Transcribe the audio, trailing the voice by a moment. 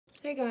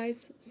Hey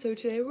guys, so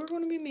today we're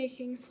going to be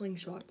making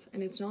slingshots,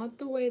 and it's not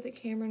the way that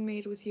Cameron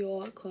made with you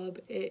all at club,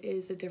 it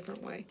is a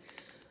different way.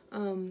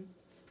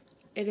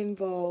 It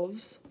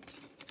involves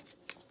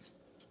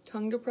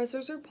tongue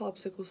depressors or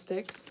popsicle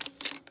sticks,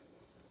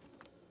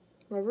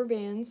 rubber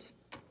bands,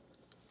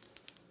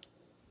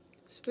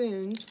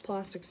 spoons,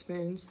 plastic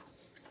spoons,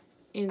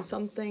 and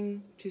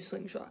something to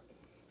slingshot.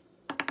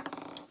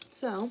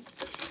 So,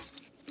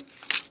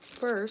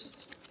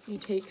 first you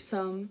take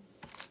some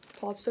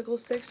popsicle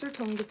sticks or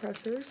tongue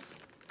depressors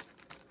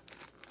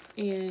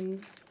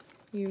and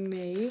you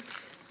make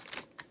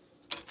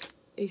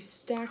a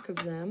stack of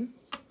them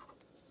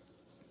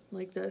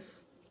like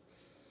this,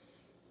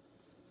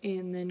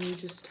 and then you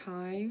just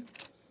tie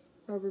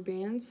rubber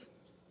bands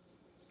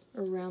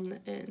around the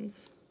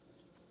ends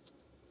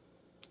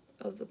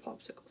of the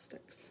popsicle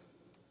sticks.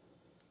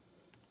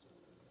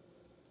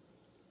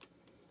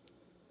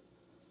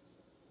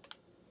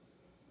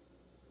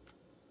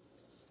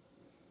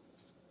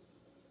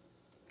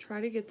 Try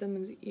to get them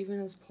as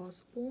even as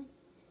possible.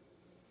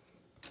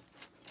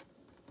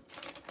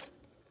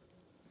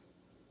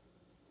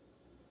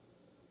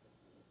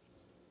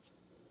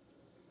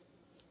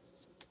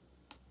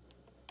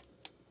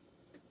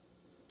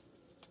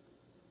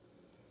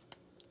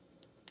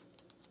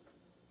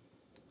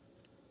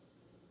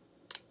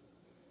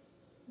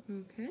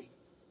 Okay.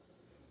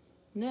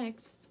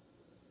 Next,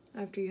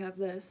 after you have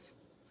this,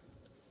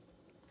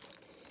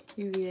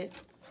 you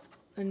get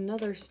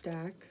another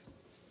stack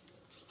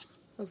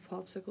of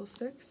popsicle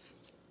sticks.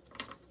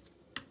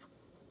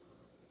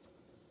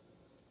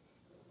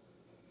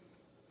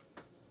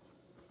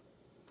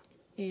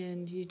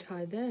 And you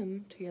tie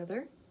them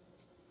together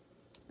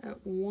at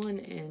one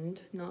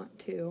end, not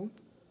two.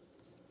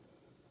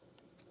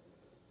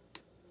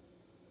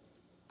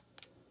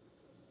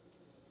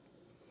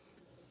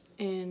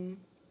 And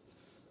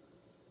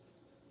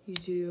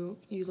you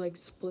like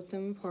split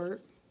them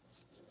apart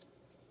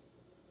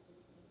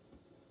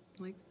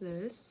like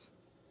this.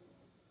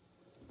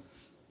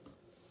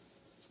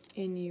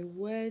 And you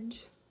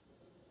wedge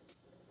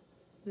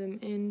them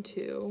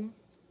into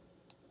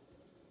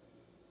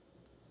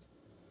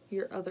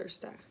your other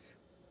stack.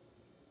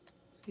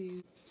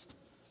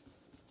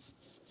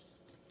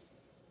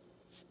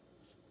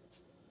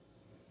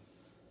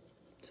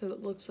 So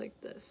it looks like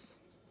this.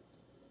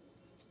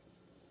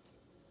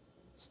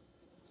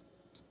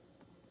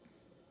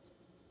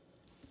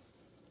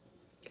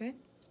 Okay?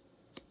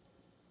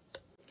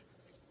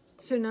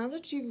 So now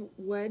that you've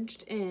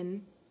wedged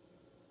in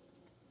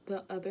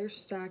the other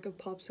stack of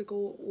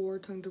popsicle or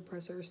tongue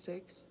depressor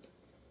sticks,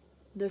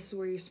 this is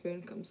where your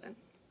spoon comes in.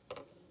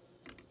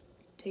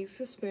 Take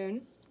the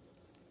spoon,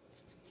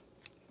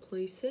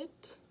 place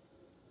it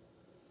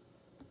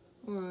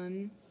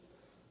on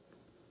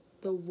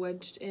the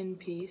wedged in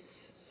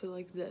piece, so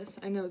like this.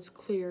 I know it's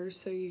clear,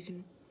 so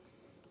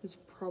it's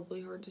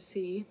probably hard to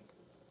see.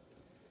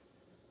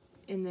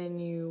 And then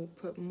you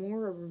put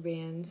more rubber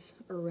bands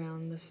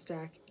around the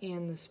stack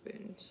and the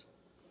spoons.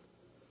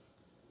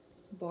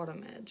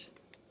 Bottom edge.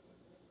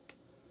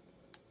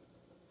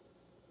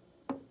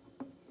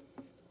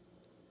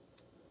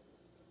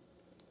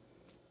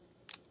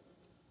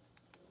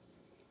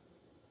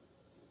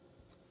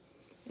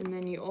 And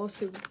then you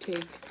also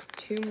take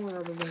 2 more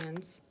rubber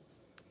bands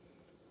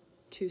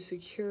to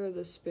secure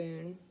the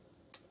spoon.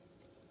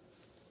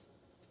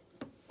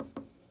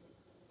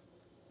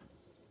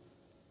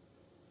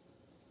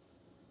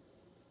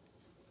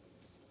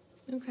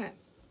 Okay.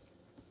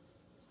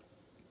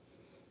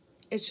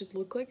 It should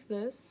look like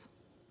this.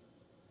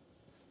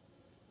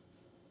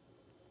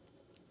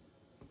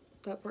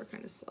 That part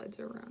kind of slides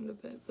around a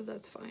bit, but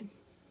that's fine.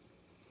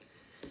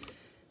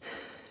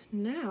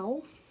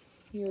 Now,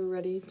 you're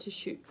ready to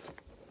shoot.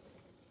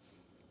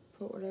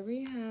 Put whatever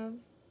you have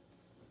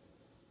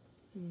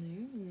in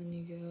there, and then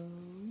you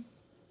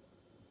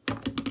go.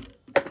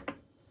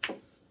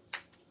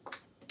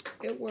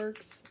 It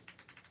works.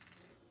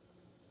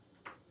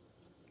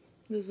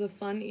 This is a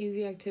fun,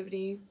 easy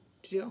activity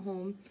to do at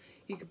home.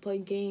 You could play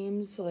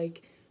games,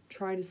 like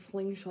try to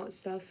slingshot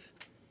stuff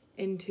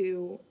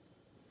into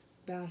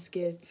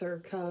baskets or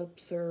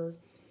cups or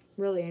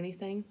really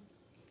anything,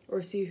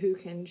 or see who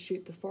can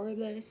shoot the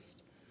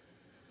farthest.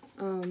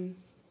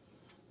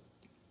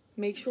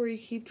 Make sure you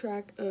keep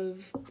track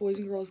of Boys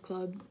and Girls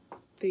Club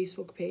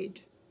Facebook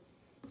page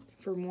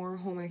for more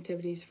home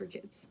activities for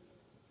kids.